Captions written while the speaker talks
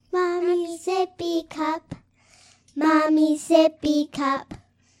sippy cup. Mommy sippy cup.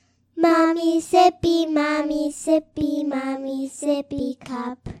 Mommy sippy, mommy sippy, mommy sippy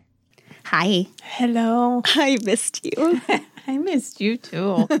cup. Hi. Hello. I missed you. I missed you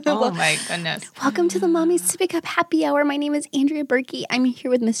too. Oh my goodness. Welcome to the Mommy Sippy Cup Happy Hour. My name is Andrea Berkey. I'm here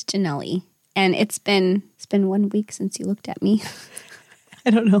with Miss Janell. And it's been 1 week since you looked at me.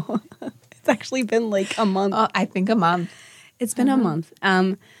 I don't know. It's actually been like a month. Oh, I think a month. It's been a month.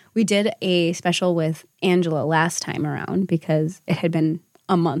 We did a special with Angela last time around because it had been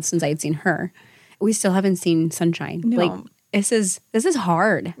a month since I had seen her. We still haven't seen Sunshine. No. Like this is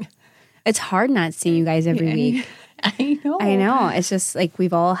hard. It's hard not seeing you guys every week. I know. I know. It's just like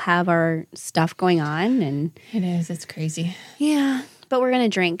we've all have our stuff going on, and It is. It's crazy. yeah. But we're gonna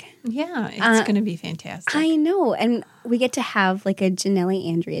drink. Yeah, it's going to be fantastic. I know, and we get to have like a Janelle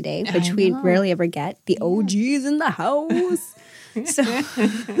Andrea day, which we rarely ever get. The OGs in the house.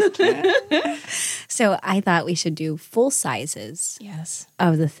 So I thought we should do full sizes Yes.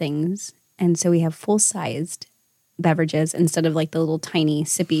 of the things, and so we have full sized beverages instead of like the little tiny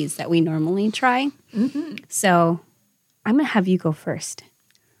sippies that we normally try. Mm-hmm. So I'm gonna have you go first.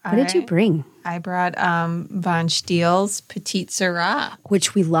 What did you bring? I brought Von Stiel's Petite Syrah,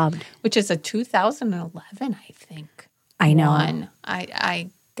 Which we loved. which is a 2011, I think. I know. One. I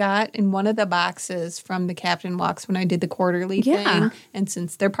got in one of the boxes from the Captain Walks when I did the quarterly Yeah. thing. And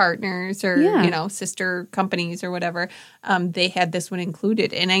since they're partners or, sister companies or whatever, they had this one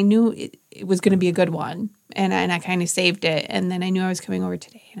included. And I knew it was going to be a good one. And I kind of saved it. And then I knew I was coming over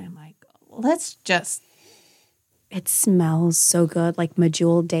today. And I'm like, let's just... It smells so good, like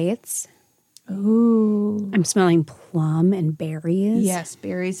medjool dates. Ooh. I'm smelling plum and berries. Yes,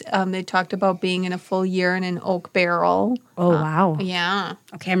 berries. They talked about being in a full year in an oak barrel. Oh, wow. Yeah.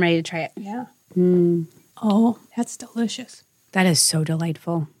 Okay, I'm ready to try it. Yeah. Oh, that's delicious. That is so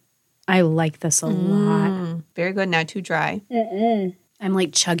delightful. I like this a lot. Very good. Not too dry. I'm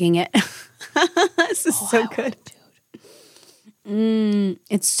like chugging it. This is so good.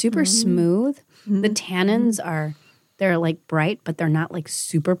 It's super smooth. The tannins they're like bright, but they're not like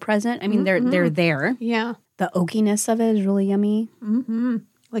super present. I mean, they're there. Yeah. The oakiness of it is really yummy.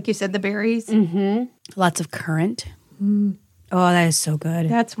 Like you said, the berries. Lots of currant. Oh, that is so good.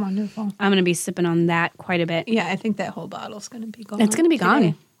 That's wonderful. I'm going to be sipping on that quite a bit. Yeah, I think that whole bottle's going to be gone. It's going to be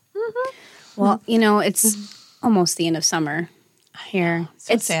today. gone. Well, it's almost the end of summer here.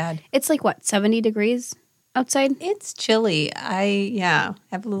 So it's sad. It's like, what, 70 degrees outside? It's chilly. I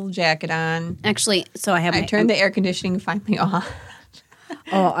have a little jacket on. Actually, so I turned the air conditioning finally off.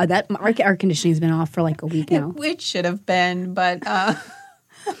 That our air conditioning's been off for like a week now. Which should have been, but sometimes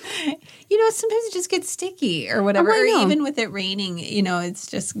it just gets sticky or whatever. I Or know. even with it raining, it's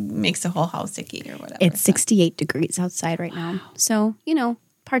just makes the whole house sticky or whatever. It's 68 degrees outside right now. So,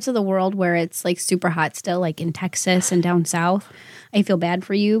 parts of the world where it's like super hot still, like in Texas and down south. I feel bad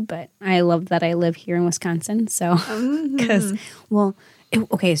for you, but I love that I live here in Wisconsin. So, because,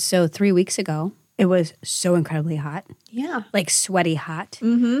 so 3 weeks ago, it was so incredibly hot. Yeah. Like sweaty hot.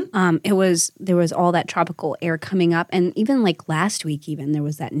 There was all that tropical air coming up. And even like last week, there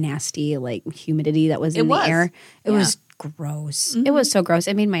was that nasty like humidity that was in the air. It was gross. It was so gross.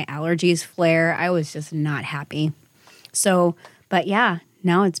 It made my allergies flare. I was just not happy. So, but yeah.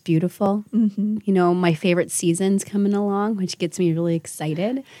 Now it's beautiful. My favorite season's coming along, which gets me really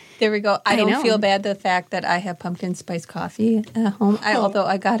excited. There we go. I don't know. feel bad the fact that I have pumpkin spice coffee at home. Although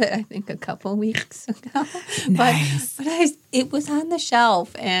I got it, I think, a couple weeks ago. Nice. But it was on the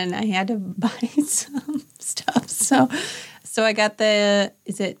shelf, and I had to buy some stuff. So I got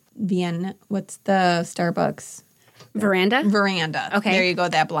is it Vienna? What's the Starbucks? Veranda? Veranda. Okay. There you go,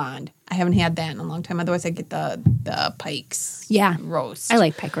 that blonde. I haven't had that in a long time. Otherwise, I get the Pikes roast. I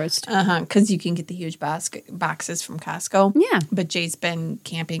like pike roast. Because you can get the huge boxes from Costco. Yeah. But Jay's been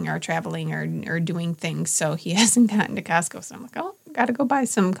camping or traveling or doing things, so he hasn't gotten to Costco. So I'm like, got to go buy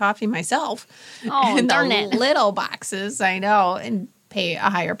some coffee myself. Oh, in darn the it. little boxes, I know, and pay a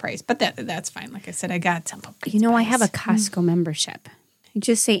higher price. But that's fine. Like I said, I got some pumpkin I spice. have a Costco membership. You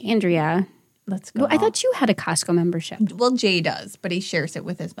just say, Andrea. Let's go. Well, I thought you had a Costco membership. Well, Jay does, but he shares it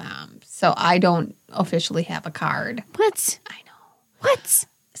with his mom. So I don't officially have a card. What? I know. What?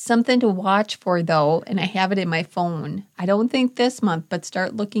 Something to watch for, though, and I have it in my phone. I don't think this month, but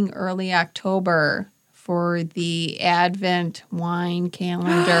start looking early October for the Advent wine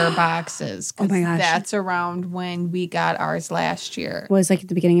calendar boxes. Oh, my gosh. That's around when we got ours last year. Was like at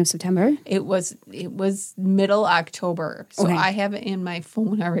the beginning of September? It was middle October. So Okay. I have it in my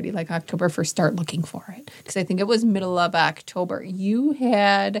phone already, like October 1st. Start looking for it. Because I think it was middle of October. You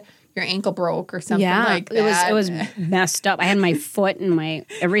your ankle broke or something like that. It was messed up. I had my foot and my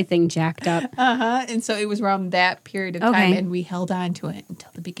everything jacked up. And so it was around that period of time, and we held on to it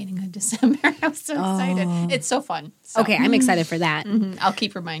until the beginning of December. I was so excited. It's so fun. So. Okay, I'm excited for that. I'll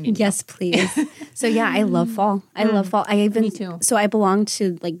keep reminding you. Yes, please. So yeah, I love fall. I love fall. Me too. So I belong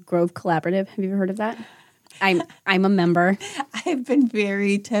to like Grove Collaborative. Have you ever heard of that? I'm a member. I've been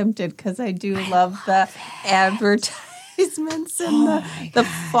very tempted because I love the advertisements and the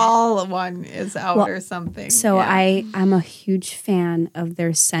fall one is out or something. So I'm a huge fan of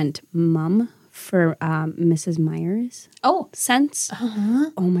their scent Mum for Mrs. Myers. Scents.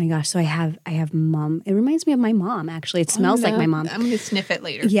 Oh my gosh! So I have Mum. It reminds me of my mom. Actually, it smells like my mom. I'm gonna sniff it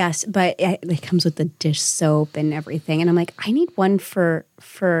later. Yes, but it comes with the dish soap and everything. And I'm like, I need one for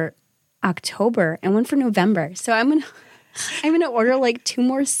October and one for November. So I'm gonna order like 2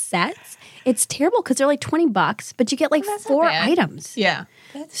 more sets. It's terrible because they're like $20, but you get like 4 items. Yeah.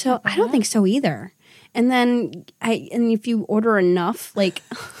 So I don't think so either. And then if you order enough, like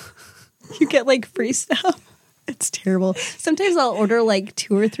you get like free stuff. It's terrible. Sometimes I'll order like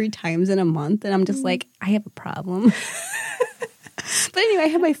 2 or 3 times in a month, and I'm just like, I have a problem. But anyway, I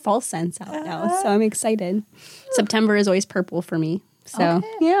have my fall scents out now, so I'm excited. September is always purple for me. So,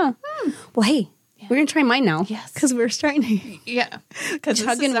 yeah. Well, hey, we're going to try mine now. Yes. Because we're starting to because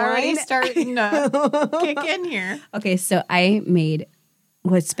this is already starting to kick in here. Okay, so I made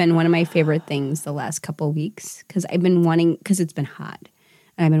what's been one of my favorite things the last couple of weeks because I've been wanting, because it's been hot,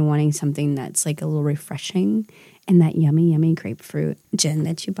 and I've been wanting something that's like a little refreshing, and that yummy, yummy grapefruit gin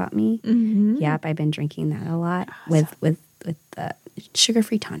that you bought me. Mm-hmm. Yep, I've been drinking that a lot with the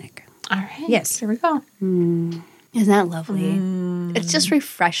sugar-free tonic. All right. Yes. Here we go. Isn't that lovely? It's just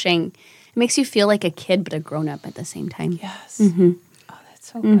refreshing. It makes you feel like a kid, but a grown-up at the same time. Yes. Mm-hmm. Oh,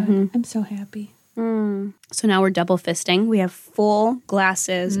 that's so good. I'm so happy. So now we're double fisting. We have full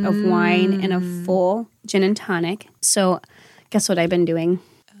glasses of wine and a full gin and tonic. So guess what I've been doing?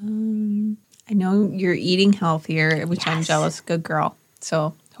 I know you're eating healthier, which I'm jealous. Good girl.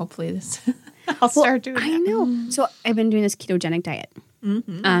 So hopefully I'll start doing I know. So I've been doing this ketogenic diet.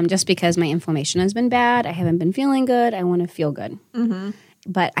 Just because my inflammation has been bad. I haven't been feeling good. I want to feel good.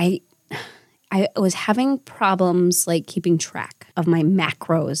 But I was having problems like keeping track of my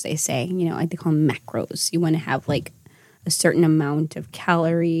macros, they say. You know, they call them macros. You want to have like a certain amount of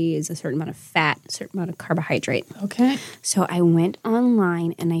calories, a certain amount of fat, a certain amount of carbohydrate. Okay. So I went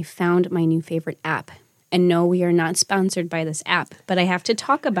online and I found my new favorite app. And no, we are not sponsored by this app, but I have to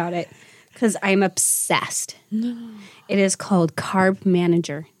talk about it because I'm obsessed. No. It is called Carb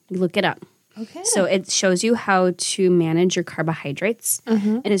Manager. Look it up. Okay. So it shows you how to manage your carbohydrates,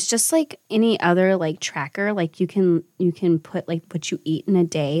 and it's just like any other like tracker. Like you can put like what you eat in a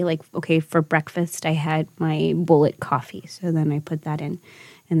day. Like okay, for breakfast I had my bullet coffee, so then I put that in,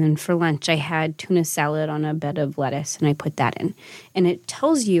 and then for lunch I had tuna salad on a bed of lettuce, and I put that in, and it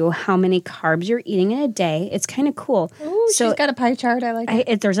tells you how many carbs you're eating in a day. It's kind of cool. Ooh, so she's got a pie chart. I like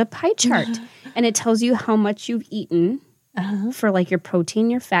it. There's a pie chart, and it tells you how much you've eaten. For like your protein,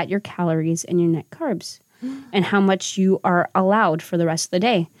 your fat, your calories, and your net carbs, and how much you are allowed for the rest of the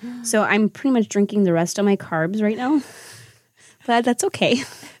day. So I'm pretty much drinking the rest of my carbs right now, but that's okay.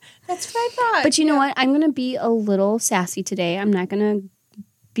 That's what I thought. But you know what? I'm going to be a little sassy today. I'm not going to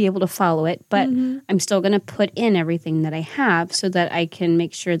be able to follow it, but I'm still going to put in everything that I have so that I can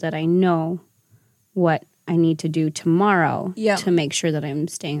make sure that I know what I need to do tomorrow to make sure that I'm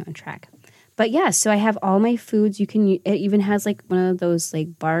staying on track. But yeah, so I have all my foods. It even has like one of those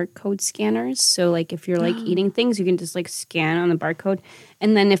like barcode scanners. So like if you're like eating things, you can just like scan on the barcode.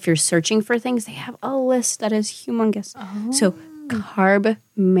 And then if you're searching for things, they have a list that is humongous. Oh. So Carb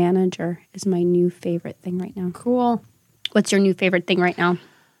Manager is my new favorite thing right now. Cool. What's your new favorite thing right now?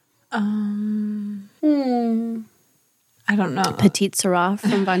 I don't know. Petite Sirah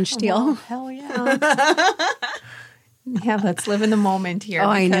from Von Stiel. Oh, hell yeah. Yeah, let's live in the moment here. Oh,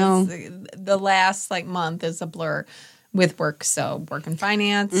 I know. The last month is a blur with work. So work and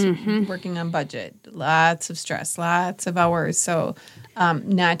finance, working on budget, lots of stress, lots of hours. So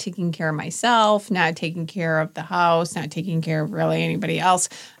not taking care of myself, not taking care of the house, not taking care of really anybody else.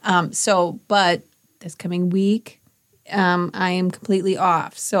 But this coming week, I am completely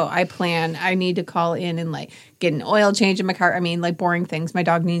off. So I need to call in and get an oil change in my car. I mean, boring things. My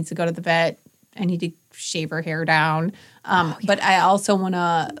dog needs to go to the vet. I need to shave her hair down. But I also want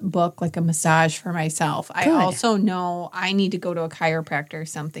to book a massage for myself. Good. I also know I need to go to a chiropractor or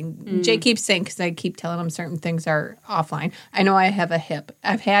something. Jay keeps saying, because I keep telling him certain things are offline. I know I have a hip.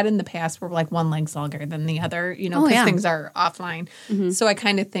 I've had in the past where one leg's longer than the other, because things are offline. Mm-hmm. So I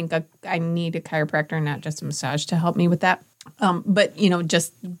kind of think I need a chiropractor and not just a massage to help me with that. But,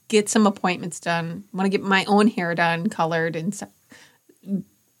 just get some appointments done. Want to get my own hair done, colored and stuff.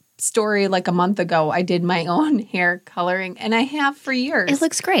 Story like a month ago, I did my own hair coloring, and I have for years. It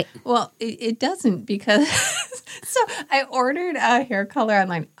looks great. Well, it doesn't because so I ordered a hair color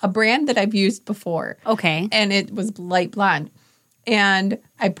online, a brand that I've used before. Okay. And it was light blonde. And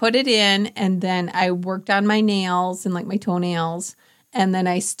I put it in, and then I worked on my nails and like my toenails. And then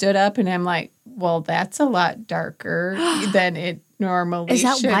I stood up and I'm like, well, that's a lot darker than it normally Is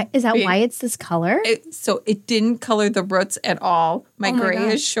that why it's this color? So it didn't color the roots at all. My gray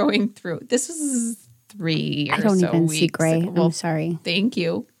is showing through. This was 3 or so weeks. I don't even see gray. Well, I'm sorry. Thank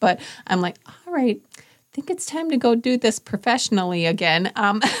you. But I'm like, all right, I think it's time to go do this professionally again.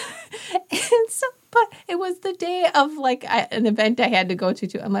 But it was the day of like an event I had to go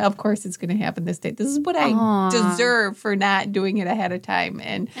to. I'm like, of course it's going to happen this day. This is what I deserve for not doing it ahead of time.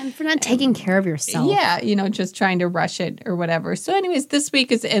 And for not taking care of yourself. Yeah, just trying to rush it or whatever. So anyways, this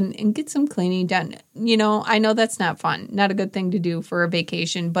week is and get some cleaning done. I know that's not fun. Not a good thing to do for a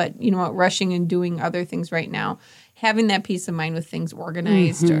vacation. But you know what? Rushing and doing other things right now. Having that peace of mind with things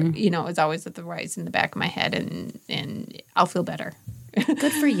organized, is always at the rise in the back of my head. And I'll feel better.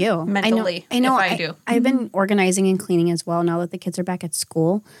 Good for you. Mentally, I know. I do. I've been organizing and cleaning as well now that the kids are back at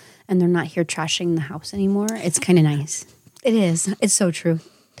school and they're not here trashing the house anymore. It's kind of nice. It is. It's so true.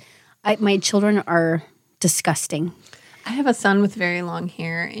 My children are disgusting. I have a son with very long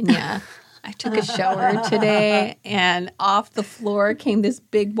hair, and I took a shower today, and off the floor came this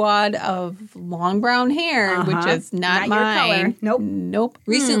big wad of long brown hair, which is not mine. Your color. Nope.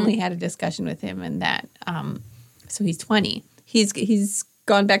 Recently had a discussion with him, and that. So he's 20. He's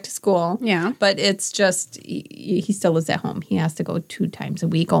gone back to school. Yeah. But it's just, he still lives at home. He has to go 2 times a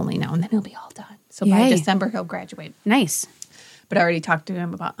week only now, and then he'll be all done. So by December, he'll graduate. Nice. But I already talked to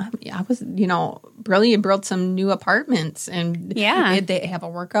him about, I was, Brilliant built some new apartments, and they have a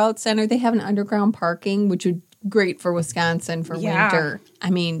workout center. They have an underground parking, which would be great for Wisconsin for winter. I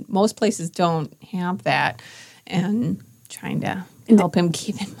mean, most places don't have that. And trying to help him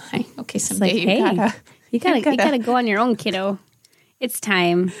keep in mind, okay, someday you gotta go on your own, kiddo. It's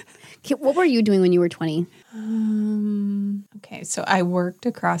time. What were you doing when you were 20? Okay, so I worked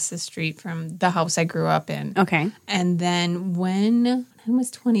across the street from the house I grew up in. Okay. And then when I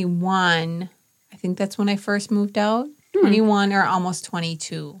was 21, I think that's when I first moved out. 21 or almost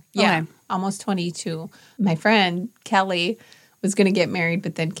 22. Yeah, okay. Almost 22. My friend, Kelly, was going to get married,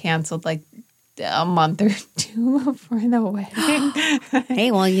 but then canceled like a month or 2 before the wedding.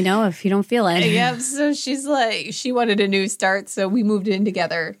 Hey, well, if you don't feel it. Yeah, so she's like, she wanted a new start, so we moved in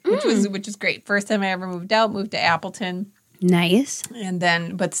together, which was great. First time I ever moved out, moved to Appleton. Nice. And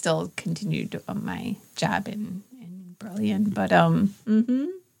then, but still continued my job in Brilliant. But,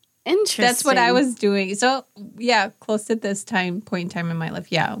 Interesting. That's what I was doing. So, yeah, close to this point in time in my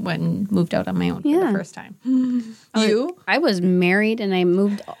life. Yeah, when moved out on my own for the first time. You? I was married and I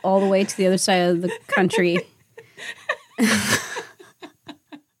moved all the way to the other side of the country.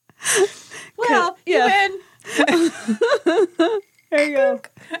 Well, you win. There you go.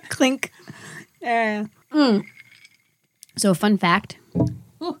 Clink. Yeah. So, fun fact.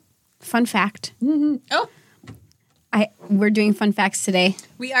 Ooh. Fun fact. Mm-hmm. Oh. We're doing fun facts today.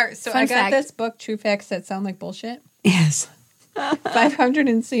 We are. So fun I got fact. this book, True Facts That Sound Like Bullshit. Yes. 500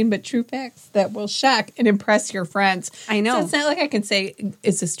 insane but true facts that will shock and impress your friends. I know. So it's not like I can say,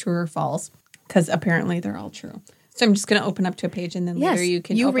 is this true or false? Because apparently they're all true. So I'm just going to open up to a page, and then later you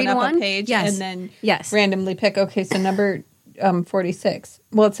can open up a page and then randomly pick. Okay, so number 46.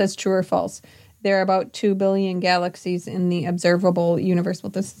 Well, it says true or false. There are about 2 billion galaxies in the observable universe. Well,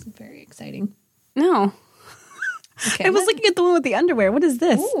 this is very exciting. No. Okay, I was looking at the one with the underwear. What is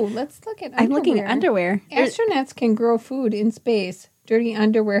this? Ooh, let's look at underwear. I'm looking at underwear. Astronauts can grow food in space. Dirty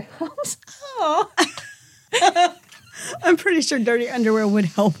underwear helps. Oh. I'm pretty sure dirty underwear would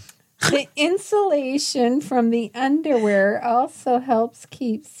help. The insulation from the underwear also helps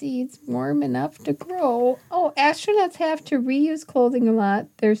keep seeds warm enough to grow. Oh, astronauts have to reuse clothing a lot.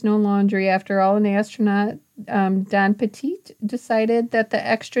 There's no laundry. After all, an astronaut, Don Petit, decided that the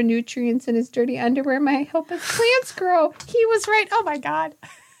extra nutrients in his dirty underwear might help his plants grow. He was right. Oh, my God.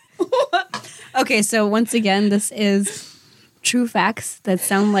 Okay, so once again, this is True Facts That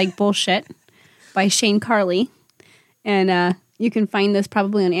Sound Like Bullshit by Shane Carley. And you can find this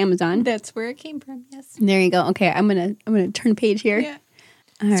probably on Amazon. That's where it came from, yes. There you go. Okay, I'm gonna turn page here. Yeah.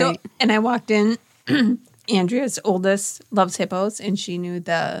 All right. And I walked in. Andrea's oldest loves hippos, and she knew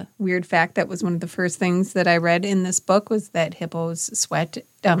the weird fact that was one of the first things that I read in this book was that hippos' sweat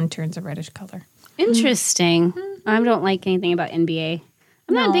turns a reddish color. Interesting. I don't like anything about NBA.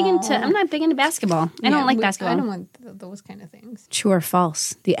 I'm not big into basketball. I don't like basketball. I don't want those kind of things. True or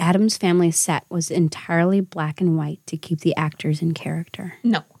false? The Addams Family set was entirely black and white to keep the actors in character.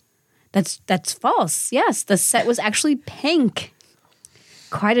 No. That's false. Yes, the set was actually pink.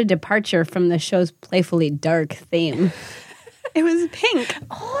 Quite a departure from the show's playfully dark theme. It was pink.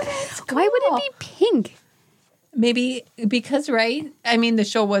 Oh, that's cool. Why would it be pink? Maybe because, right? I mean, the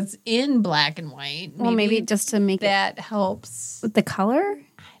show was in black and white. Maybe just to make that helps with the color.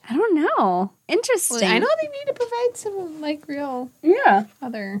 I don't know. Interesting. Well, I know they need to provide some real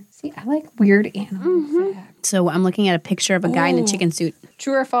other. See, I like weird animal facts. So I'm looking at a picture of a guy in a chicken suit.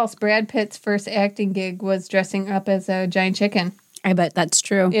 True or false? Brad Pitt's first acting gig was dressing up as a giant chicken. I bet that's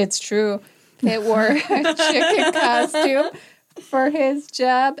true. It's true. Pitt wore a chicken costume for his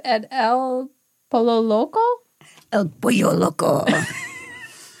job at El Pollo Loco. El Pollo Loco.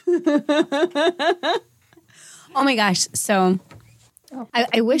 Oh my gosh. So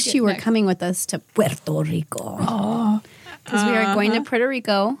I wish you were coming with us to Puerto Rico. Oh. Because we are going to Puerto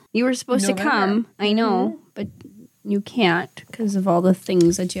Rico. You were supposed to come. I know. But you can't because of all the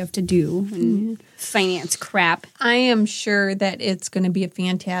things that you have to do and finance crap. I am sure that it's going to be a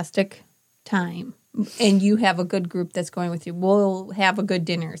fantastic time. And you have a good group that's going with you. We'll have a good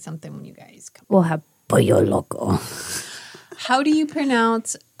dinner or something when you guys come. We'll have Pollo Loco. How do you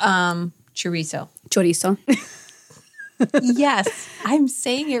pronounce chorizo? Chorizo. Yes, I'm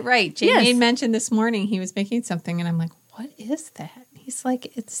saying it right. Jay made mention this morning he was making something, and I'm like, what is that? He's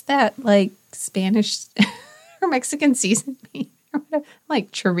like, it's that Spanish or Mexican seasoned meat or whatever. I'm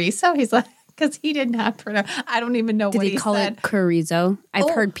like, chorizo? He's like, because he did not pronounce. I don't even know what he said. Did he call it chorizo? I've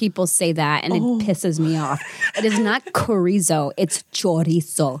heard people say that, and it pisses me off. It is not chorizo. It's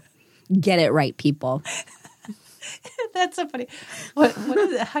chorizo. Get it right, people. That's so funny. What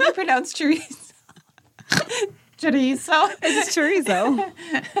is it? How do you pronounce chorizo? Chorizo. It's chorizo.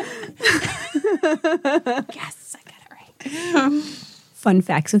 Yes, I got it right. Fun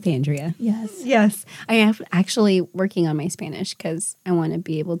facts with Andrea. Yes. I am actually working on my Spanish because I want to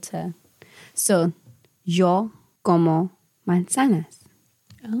be able to. So, yo como manzanas.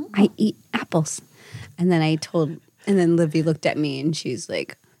 Oh. I eat apples. And then Livy looked at me and she's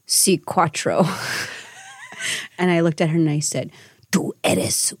like, si cuatro. And I looked at her and I said, tú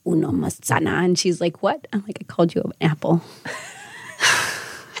eres una manzana. And she's like, what? I'm like, I called you an apple.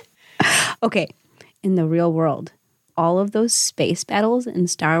 Okay, in the real world, all of those space battles in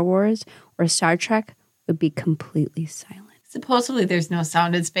Star Wars or Star Trek would be completely silent. Supposedly there's no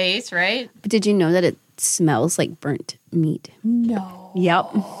sound in space, right? But did you know that it smells like burnt meat? No.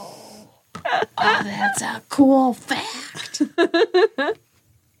 Yep. Oh, that's a cool fact.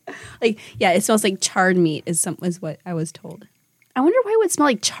 It smells like charred meat is what I was told. I wonder why it would smell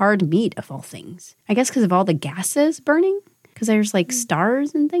like charred meat of all things. I guess because of all the gases burning? Because there's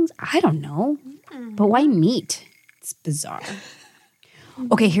stars and things? I don't know. But why meat? It's bizarre.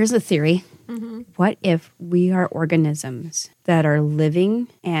 Okay, here's the theory. Mm-hmm. What if we are organisms that are living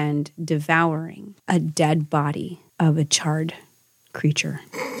and devouring a dead body of a charred creature?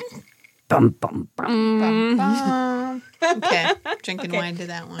 Bum, bum, bum. Bum, bum. Okay, drinking wine to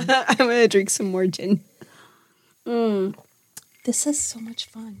that one. I'm going to drink some more gin. This is so much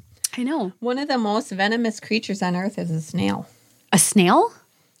fun. I know. One of the most venomous creatures on Earth is a snail. A snail?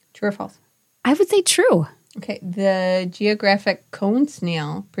 True or false? I would say true. Okay, the geographic cone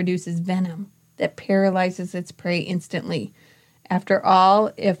snail produces venom that paralyzes its prey instantly. After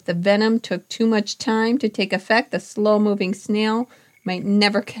all, if the venom took too much time to take effect, the slow-moving snail might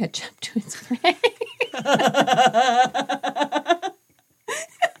never catch up to its prey.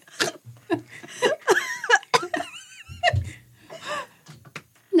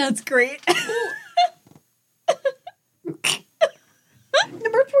 That's great.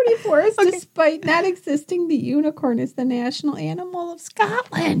 Number 44 is despite not existing, the unicorn is the national animal of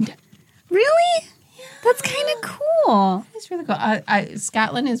Scotland. Really? Yeah. That's kind of cool. It's really cool.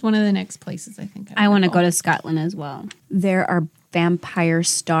 Scotland is one of the next places I think I want to go to Scotland as well. There are vampire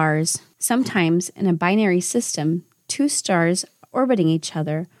stars. Sometimes in a binary system, two stars orbiting each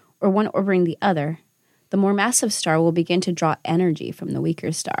other or one orbiting the other. The more massive star will begin to draw energy from the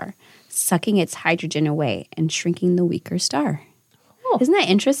weaker star, sucking its hydrogen away and shrinking the weaker star. Oh. Isn't that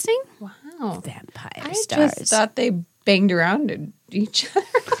interesting? Wow. Vampire stars. I just thought they banged around each other.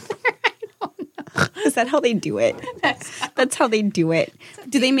 I don't know. Is that how they do it? That's how they do it.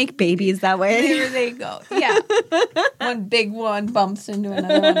 Do they make babies that way? There they go. Yeah. One big one bumps into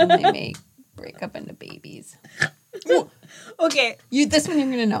another one and they break up into babies. Ooh. Okay. This one you're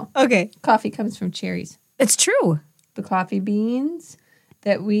going to know. Okay. Coffee comes from cherries. It's true. The coffee beans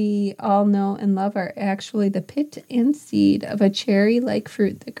that we all know and love are actually the pit and seed of a cherry-like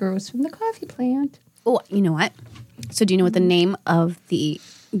fruit that grows from the coffee plant. Oh, you know what? So do you know what the name of the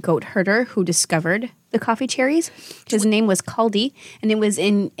goat herder who discovered the coffee cherries? His name was Kaldi, and it was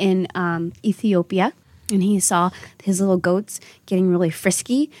in Ethiopia. And he saw his little goats getting really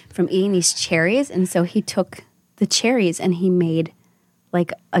frisky from eating these cherries. And so he took the cherries and he made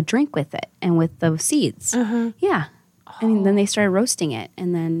like a drink with it and with the seeds. Uh-huh. Yeah. And then they started roasting it.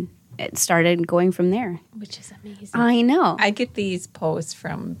 And then it started going from there. Which is amazing. I know. I get these posts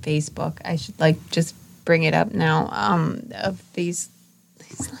from Facebook. I should just bring it up now of these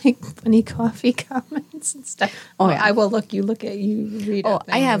like funny coffee comments and stuff. Oh, yeah. I will look. You read. Oh,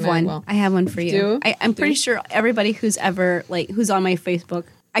 I have one. I have one for you. I'm pretty sure everybody who's ever who's on my Facebook.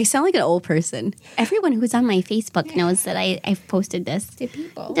 I sound like an old person. Everyone who's on my Facebook knows that I've posted this. The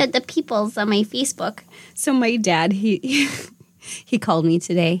people. The people's on my Facebook. So my dad, he called me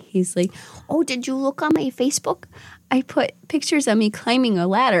today. He's like, "Oh, did you look on my Facebook? I put pictures of me climbing a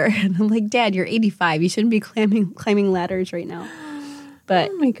ladder." And I'm like, "Dad, you're 85. You shouldn't be climbing ladders right now."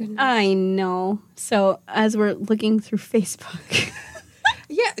 But oh my goodness. I know. So as we're looking through Facebook.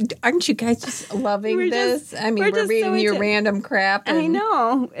 Yeah, aren't you guys just loving this? We're reading your random crap. I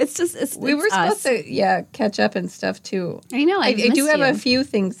know. We were supposed to catch up and stuff too. I know. I do have a few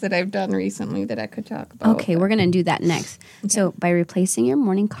things that I've done recently that I could talk about. Okay, we're going to do that next. Okay. So by replacing your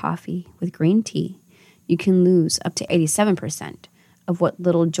morning coffee with green tea, you can lose up to 87% of what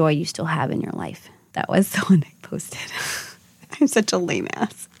little joy you still have in your life. That was the one I posted. I'm such a lame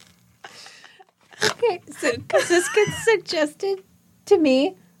ass. Okay, so because this gets suggested to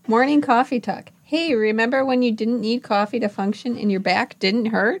me, morning coffee talk. Hey, remember when you didn't need coffee to function and your back didn't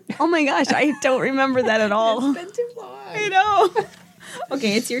hurt? Oh my gosh, I don't remember that at all. It's been too long. I know.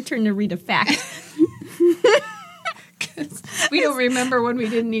 Okay, it's your turn to read a fact. We don't remember when we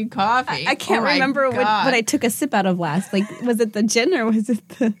didn't need coffee. I can't remember what I took a sip out of last. Was it the gin or was it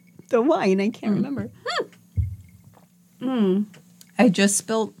the wine? I can't remember. I just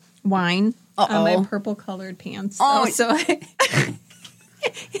spilled wine on my purple-colored pants. Oh, so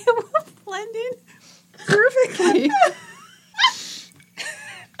it will blend in perfectly.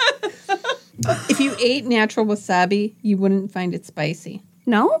 If you ate natural wasabi, you wouldn't find it spicy.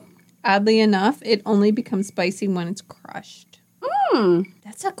 No? Oddly enough, it only becomes spicy when it's crushed.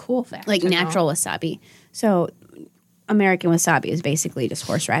 That's a cool fact. Like natural wasabi. So American wasabi is basically just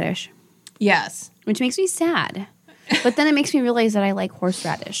horseradish. Yes. Which makes me sad. But then it makes me realize that I like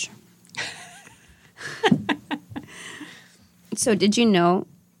horseradish. So did you know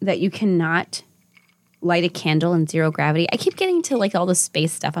that you cannot light a candle in zero gravity? I keep getting to all the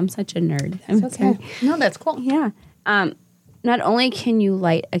space stuff. I'm such a nerd. That's okay. No, that's cool. Yeah. Not only can you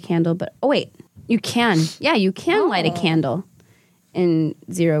light a candle, but you can. Yeah, you can light a candle in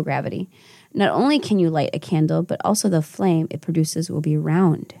zero gravity. Not only can you light a candle, but also the flame it produces will be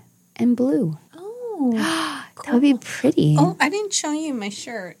round and blue. Oh, cool. That would be pretty. Oh, I didn't show you my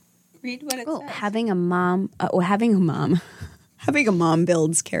shirt. Read what it says. Having a mom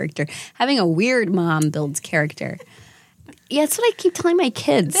builds character. Having a weird mom builds character. Yeah, that's what I keep telling my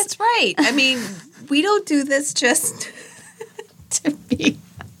kids. That's right. We don't do this just to be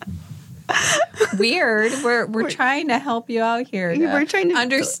weird. We're trying to help you out here. We're trying to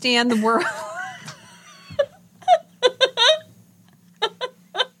understand the world.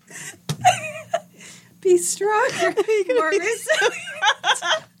 Be stronger. More resilient.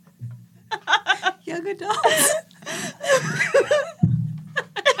 Young adults.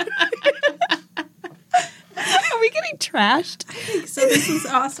 Are we getting trashed? I think so. This is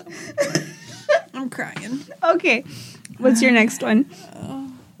awesome. I'm crying. Okay. What's your next one?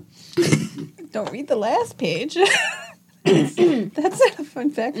 Don't read the last page. That's not a fun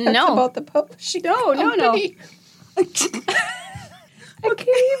fact. That's about the publishing company. No. I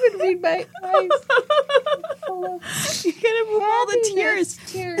can't even read my eyes. You're going to move all the tears.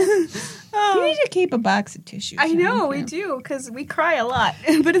 You need to keep a box of tissues. I know, we do, because we cry a lot,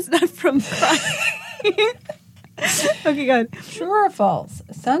 but it's not from crying. Okay, go ahead. True or false?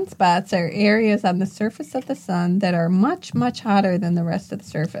 Sunspots are areas on the surface of the sun that are much, much hotter than the rest of the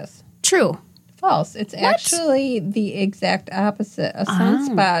surface. True. False. It's actually the exact opposite. A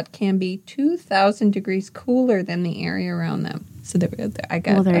sunspot can be 2,000 degrees cooler than the area around them. So I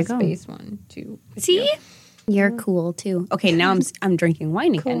got a space one, too. See? You're cool, too. Okay, now I'm drinking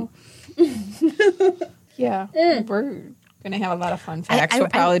wine again. Yeah. We're going to have a lot of fun facts we'll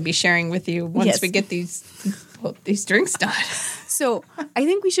probably be sharing with you once we get these drinks done. So I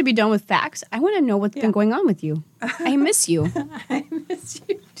think we should be done with facts. I want to know what's been going on with you. I miss you. I miss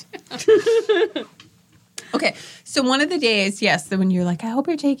you, too. Okay, so one of the days, yes, when you're like, I hope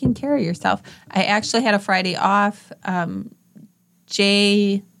you're taking care of yourself. I actually had a Friday off.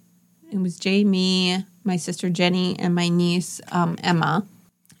 Jay, me, my sister Jenny, and my niece Emma.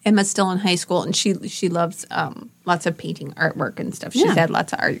 Emma's still in high school, and she loves lots of painting, artwork, and stuff. She's had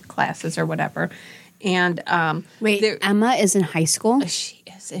lots of art classes or whatever. And Emma is in high school? She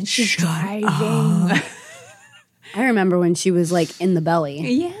is, and she's driving. I remember when she was like in the belly.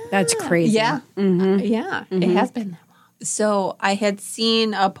 Yeah. That's crazy. Yeah. It has been that long. So I had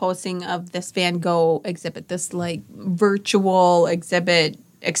seen a posting of this Van Gogh exhibit, this like virtual exhibit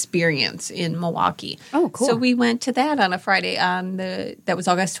experience in Milwaukee. Oh, cool. So we went to that on a Friday that was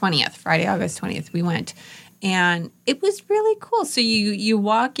August 20th, Friday, August 20th. We went. And it was really cool. So you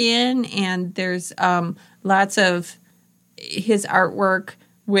walk in and there's lots of his artwork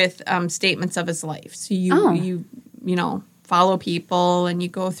with statements of his life. So you follow people and you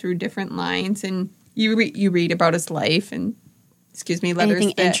go through different lines and you read about his life and letters.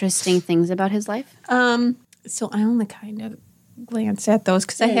 Anything interesting things about his life? So I only kind of glanced at those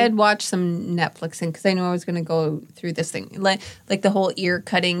because I had watched some Netflix and because I knew I was going to go through this thing, like the whole ear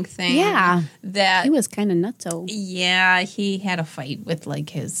cutting thing. Yeah, that he was kind of nutso. Yeah, he had a fight with like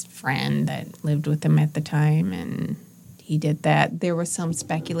his friend that lived with him at the time, and he did that. There was some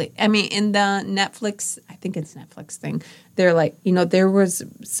speculation. I mean, in the Netflix, I think it's Netflix thing. They're like, there was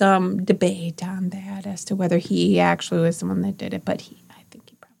some debate on that as to whether he actually was the one that did it, but I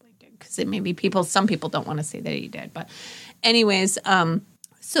think he probably did because it maybe some people don't want to say that he did, but. Anyways,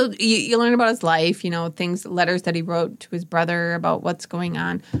 so you learn about his life, letters that he wrote to his brother about what's going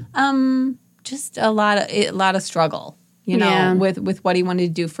on. Just a lot of struggle, with what he wanted to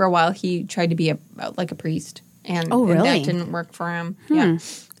do. For a while, he tried to be a priest, and, really? And that didn't work for him. Yeah,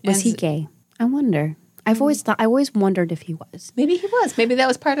 was he gay? I wonder. I always wondered if he was. Maybe he was. Maybe that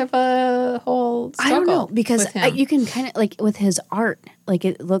was part of a whole struggle. I don't know because with you can kind of like with his art, like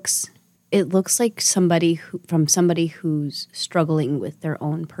it looks like somebody who's struggling with their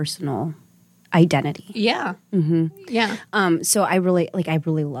own personal identity. Yeah. Mm-hmm. Yeah. So I really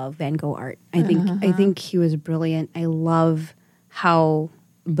love Van Gogh art. I think he was brilliant. I love how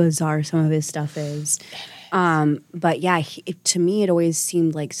bizarre some of his stuff is. But yeah, to me, it always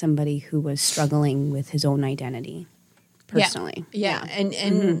seemed like somebody who was struggling with his own identity. Personally. Yeah.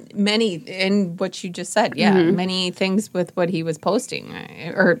 And many, in what you just said, many things with what he was posting.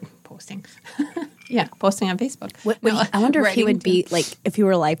 Posting on Facebook. I wonder if he would be like, if he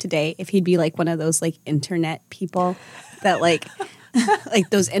were alive today, if he'd be like one of those like internet people that like, like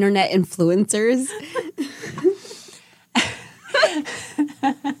those internet influencers.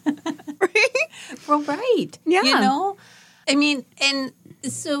 Well, right. Yeah. I mean, and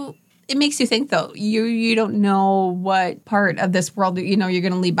so it makes you think, though. You don't know what part of this world, you're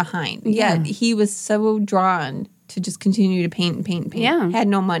going to leave behind. Yeah. Yet he was so drawn to just continue to paint and paint and paint. Yeah. Had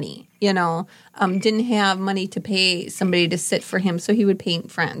no money, didn't have money to pay somebody to sit for him, so he would paint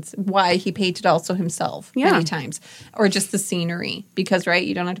friends. Why? He painted also himself many times. Or just the scenery, because, right,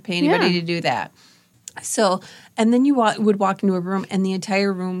 you don't have to pay anybody to do that. So, and then you would walk into a room and the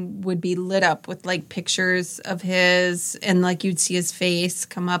entire room would be lit up with like pictures of his and like you'd see his face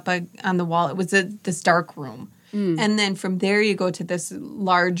come up on the wall. It was this dark room. And then from there you go to this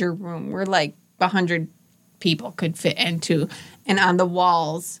larger room where like 100 people could fit into. And on the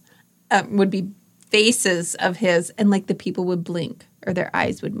walls would be faces of his and like the people would blink or their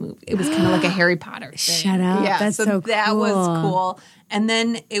eyes would move. It was kind of like a Harry Potter thing. Shut up. Yeah, That's so cool. That was cool. And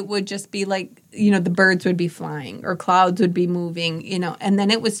then it would just be like, the birds would be flying or clouds would be moving, and then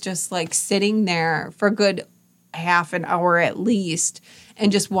it was just like sitting there for a good half an hour at least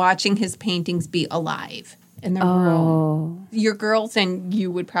and just watching his paintings be alive in the room. Your girls and you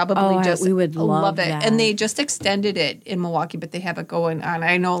would probably we would love it. that. And they just extended it in Milwaukee, but they have it going on.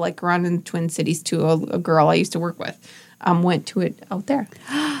 I know like around in the Twin Cities too, a girl I used to work with went to it out there.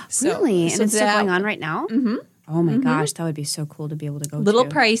 Really? And it's still going on right now? Mm-hmm. Oh my gosh, that would be so cool to be able to go to. Little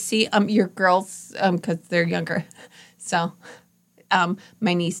pricey. Your girls, because they're younger. So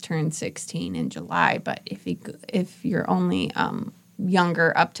my niece turned 16 in July, but if you're only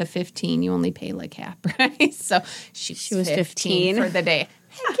younger up to 15, you only pay like half price. So she was 15 for the day.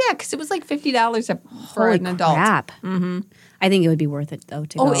 Heck yeah, because it was like $50 for an adult. Crap. Mm-hmm. I think it would be worth it though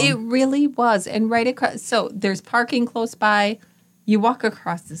to go. Oh, it really was. And right across, so there's parking close by. You walk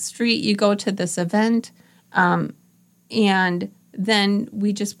across the street. You go to this event. And then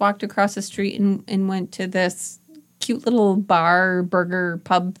we just walked across the street and went to this cute little bar, burger,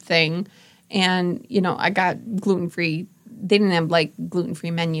 pub thing. And, I got gluten-free they didn't have like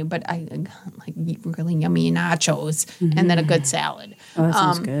gluten-free menu, but I got like really yummy nachos and then a good salad. Oh, that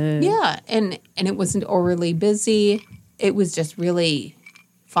sounds good. Yeah, and it wasn't overly busy. It was just really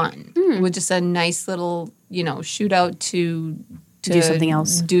fun. It was just a nice little, shootout to do something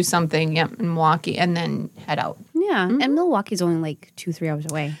else. Do something, in Milwaukee, and then head out. Yeah, and Milwaukee's only like 2-3 hours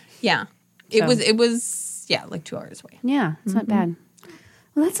away. Yeah, So. It was like 2 hours away. Yeah, it's not bad.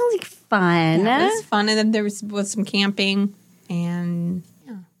 Well, that sounds like fun. Yeah, it was fun, and then there was some camping, and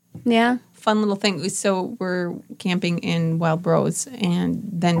Yeah. fun little thing. So we're camping in Wild Rose, and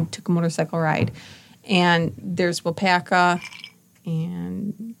then took a motorcycle ride, and there's Wapaka,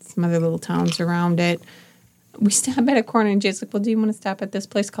 and some other little towns around it. We stopped at a corner, and Jay's like, well, do you want to stop at this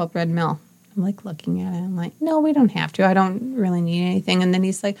place called Red Mill? I'm like looking at it. I'm like, no, we don't have to. I don't really need anything. And then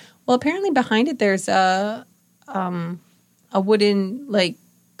he's like, well, apparently behind it there's a wooden like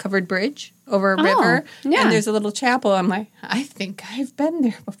covered bridge over a river, yeah. and there's a little chapel. I'm like, I think I've been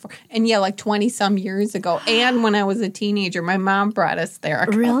there before. And like 20 some years ago. And when I was a teenager, my mom brought us there a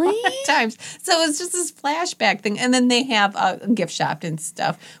couple of times. So it's just this flashback thing. And then they have a gift shop and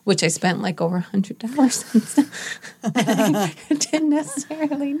stuff, which I spent like over $100 on stuff I didn't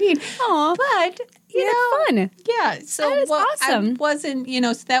necessarily need. Aww. But fun. yeah. So that is awesome. I wasn't,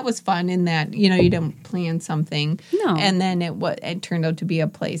 so that was fun in that, you didn't plan something. No. And then it turned out to be a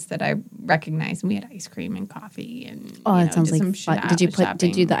place that I recognized. And we had ice cream and coffee and That sounds like some fun. Did you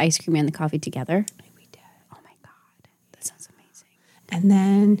do the ice cream and the coffee together? We did. Oh my God. That sounds amazing. And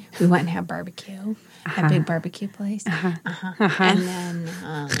then we went and had barbecue. A big barbecue place. And then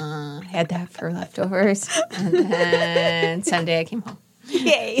had that for leftovers. And then Sunday I came home.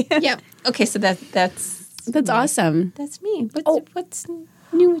 Yay. Yep. Okay, so that's awesome. That's me. What's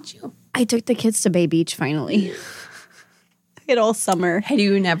new with you? I took the kids to Bay Beach finally. It all summer. Had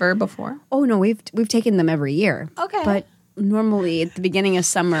you never before? Oh no, we've taken them every year. Okay. But normally at the beginning of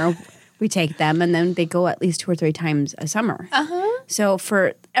summer we take them, and then they go at least 2 or 3 times a summer. So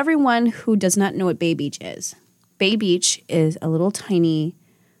for everyone who does not know what Bay Beach is a little tiny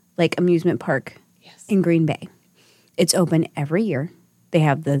like amusement park in Green Bay. It's open every year. They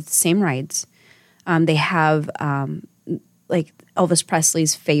have the same rides. They have like Elvis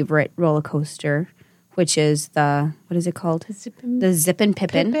Presley's favorite roller coaster, which is what is it called? The Zippin'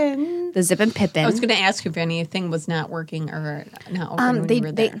 Pippin. The Zippin' Pippin. I was going to ask you if anything was not working or not open when you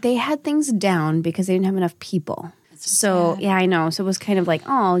were there. They had things down because they didn't have enough people. So yeah, I know. So it was kind of like,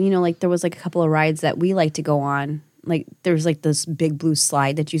 like there was like a couple of rides that we like to go on. Like there's like this big blue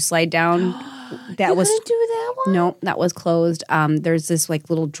slide that you slide down. That was do that one? No, that was closed. There's this like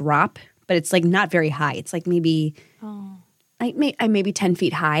little drop, but it's like not very high. It's like maybe maybe 10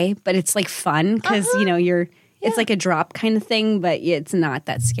 feet high, but it's like fun because it's like a drop kind of thing, but it's not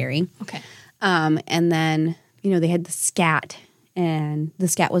that scary. Okay. And then they had the scat, and the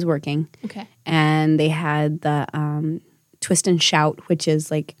scat was working. Okay. And they had the Twist and Shout, which is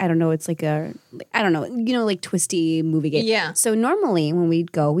like, I don't know, it's like like twisty movie game. Yeah. So normally when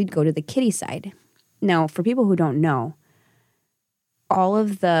we'd go to the kiddie side. Now, for people who don't know, all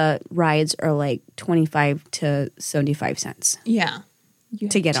of the rides are like 25 to 75 cents. Yeah.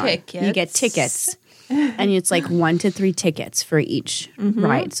 To get tickets. on. You get tickets. And it's like 1 to 3 tickets for each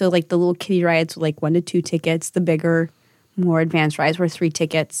ride. So like the little kiddie rides were like 1 to 2 tickets. The bigger, more advanced rides were 3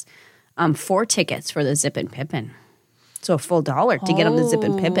 tickets. 4 tickets for the Zippin' Pippin. So a full $1 to get on the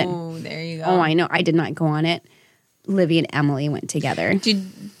Zippin' Pippin. Oh, there you go. Oh, I know. I did not go on it. Livy and Emily went together.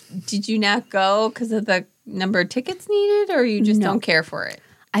 Did you not go because of the number of tickets needed, or you just don't care for it?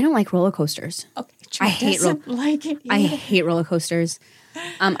 I don't like roller coasters. Okay, I hate like it. I hate roller coasters.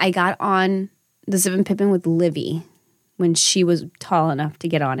 I got on the Zippin' Pippin with Livy when she was tall enough to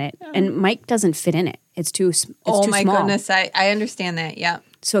get on it, and Mike doesn't fit in it. It's too small. Oh my goodness, I understand that. Yeah.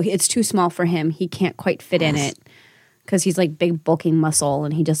 So it's too small for him. He can't quite fit in it because he's like big bulking muscle,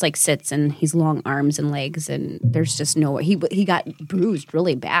 and he just like sits, and he's long arms and legs, and there's just no way. He got bruised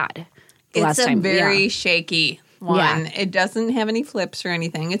really bad last time. It's a very shaky one. Yeah. It doesn't have any flips or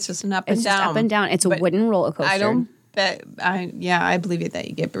anything. It's just an up and down. Just up and down. It's a wooden roller coaster. I don't bet. I believe it that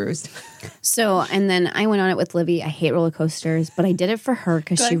you get bruised. So, and then I went on it with Livy. I hate roller coasters, but I did it for her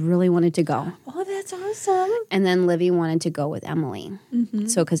because she really wanted to go. Oh, that's awesome. And then Livy wanted to go with Emily.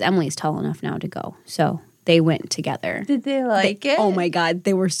 So, because Emily's tall enough now to go. So they went together. Did they like it? Oh my God.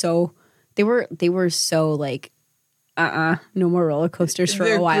 They were so like, no more roller coasters for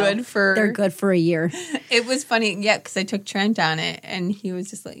a while. They're good for a year. It was funny, because I took Trent on it, and he was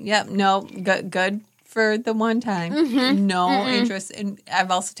just like, "Yep, no, good for the one time, interest." And I've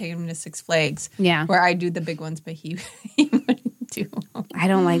also taken him to Six Flags, where I do the big ones, but he wouldn't do. I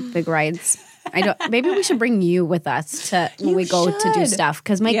don't like big rides. Maybe we should bring you with us when we go to do stuff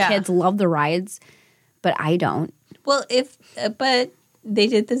because my kids love the rides, but I don't. Well, but they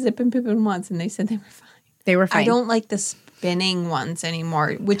did the Zip and Pippin once, and they said they were fine. They were fine. I don't like the spinning ones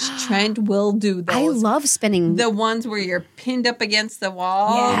anymore, which Trent will do those. I love spinning. The ones where you're pinned up against the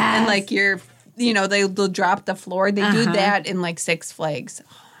wall and like they'll drop the floor. They do that in like Six Flags.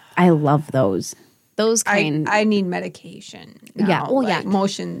 I love those. Those kind. I need medication now,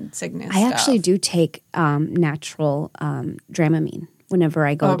 motion sickness. I actually do take natural Dramamine whenever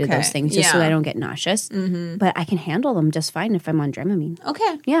I go to those things, just so I don't get nauseous. Mm-hmm. But I can handle them just fine if I'm on Dramamine.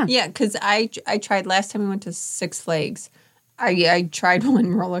 Okay. Yeah. Yeah, because I tried last time we went to Six Flags. I tried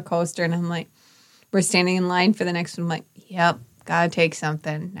one roller coaster, and I'm like, we're standing in line for the next one. I'm like, yep, gotta take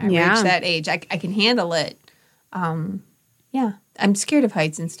something. I reached that age. I can handle it. Yeah. I'm scared of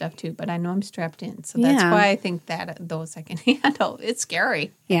heights and stuff too, but I know I'm strapped in. So that's why I think that those I can handle. It's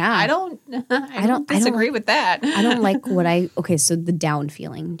scary. Yeah. I don't disagree with that. I don't like so the down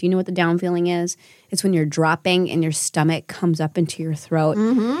feeling. Do you know what the down feeling is? It's when you're dropping and your stomach comes up into your throat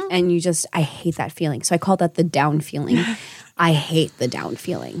and I hate that feeling. So I call that the down feeling. I hate the down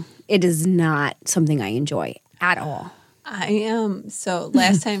feeling. It is not something I enjoy at all. I am. So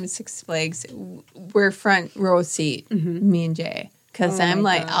last time at Six Flags, we're front row seat, me and Jay, because I'm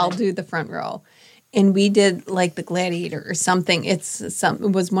like, I'll do the front row. And we did like the Gladiator or something. It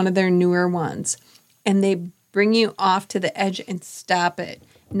was one of their newer ones. And they bring you off to the edge and stop it.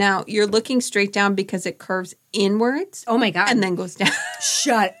 Now, you're looking straight down because it curves inwards. Oh, my God. And then goes down.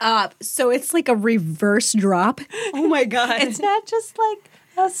 Shut up. So it's like a reverse drop? Oh, my God. It's not just like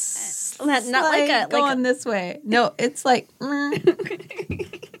not like going this way. No, it's like, and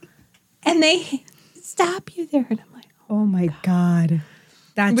they stop you there, and I'm like, oh my God,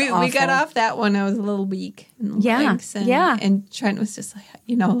 that's awful. We got off that one. I was a little weak. In the legs and Trent was just like,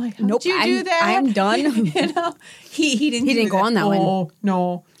 nope, did you do that? I'm done. He didn't go on that one. Oh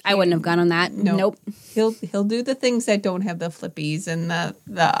no. I wouldn't have gone on that. Nope. He'll do the things that don't have the flippies and the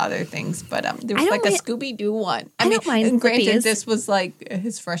other things, but there was like a Scooby-Doo one. I don't mind granted, this was like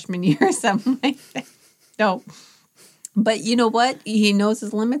his freshman year or something like that. No. But you know what? He knows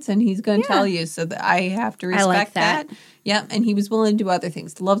his limits and he's going to tell you, so that I have to respect that. Yeah, and he was willing to do other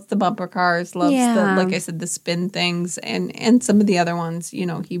things. Loves the bumper cars, loves the, like I said, the spin things and some of the other ones,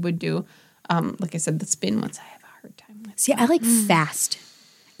 he would do. Like I said, the spin ones I have a hard time with. See, I like fast.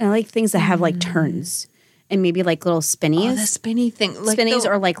 And I like things that have like turns and maybe like little spinnies. Oh, the spinny thing. Like spinnies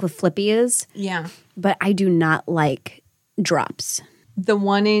or like the flippies. Yeah. But I do not like drops. The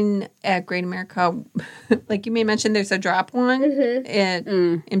one at Great America, like you may mention, there's a drop one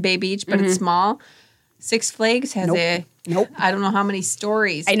in Bay Beach, but it's small. Six Flags has I don't know how many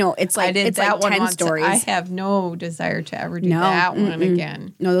stories. I know. It's like, I did that one 10 once. stories. I have no desire to ever do that one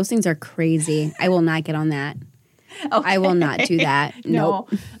again. No, those things are crazy. I will not get on that. Okay. I will not do that. No.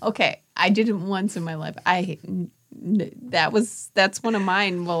 Nope. Okay. I did it once in my life. That's one of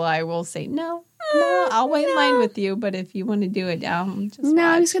mine. Well, I will say no, I'll wait in line with you. But if you want to do it, I'm just watch.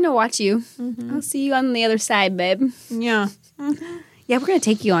 I'm just gonna watch you. I'll see you on the other side, babe. Yeah. Yeah, we're gonna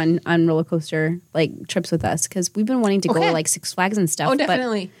take you on roller coaster like trips with us because we've been wanting to go to like Six Flags and stuff. Oh,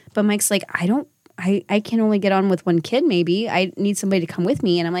 definitely. But Mike's like, I can only get on with one kid. Maybe I need somebody to come with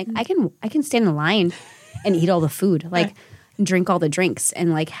me, and I'm like, I can stand in line and eat all the food, like drink all the drinks,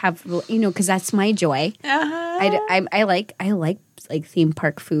 and like have because that's my joy. I like theme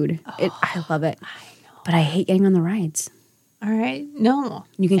park food. I love it. I know, but I hate getting on the rides. All right, no,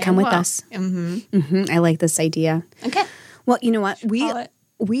 you can come with us. I like this idea. Okay. Well, you know what?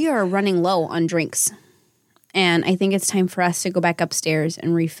 We are running low on drinks, and I think it's time for us to go back upstairs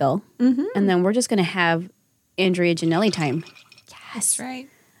and refill, and then we're just going to have Andrea Janell time. Yes, that's right.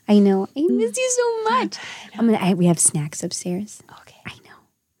 I know. I miss you so much. We have snacks upstairs. Okay. I know.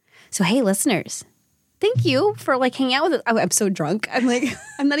 So, hey, listeners, thank you for like hanging out with us. Oh, I'm so drunk. I'm like,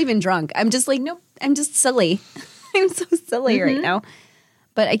 I'm not even drunk. I'm just like, nope, I'm just silly. I'm so silly right now.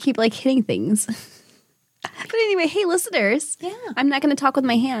 But I keep like hitting things. But anyway, hey, listeners. Yeah. I'm not going to talk with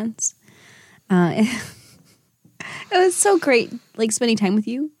my hands. It was so great like spending time with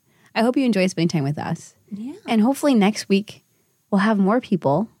you. I hope you enjoy spending time with us. Yeah. And hopefully next week we'll have more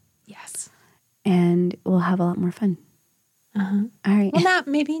people. Yes. And we'll have a lot more fun. All right. Well, not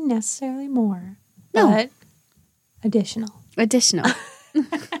maybe necessarily more. No. But additional. I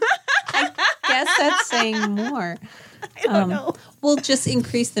guess that's saying more. I don't know. We'll just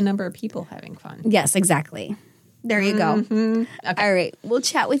increase the number of people having fun. Yes, exactly. There you go. Okay. All right. We'll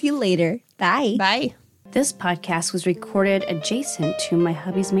chat with you later. Bye. Bye. This podcast was recorded adjacent to my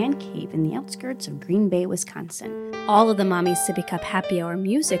hubby's man cave in the outskirts of Green Bay, Wisconsin. All of the Mommy Sippy Cup Happy Hour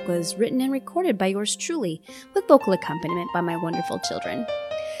music was written and recorded by yours truly, with vocal accompaniment by my wonderful children.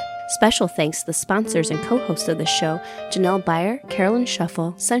 Special thanks to the sponsors and co-hosts of the show, Janelle Beyer, Carolyn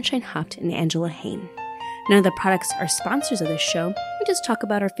Shuffle, Sunshine Hopt, and Angela Hain. None of the products are sponsors of this show. We just talk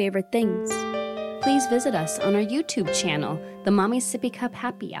about our favorite things. Please visit us on our YouTube channel, The Mommy Sippy Cup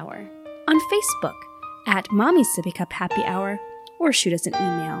Happy Hour, on Facebook at Mommy Sippy Cup Happy Hour, or shoot us an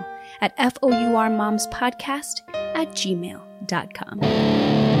email at fourmomspodcast@gmail.com.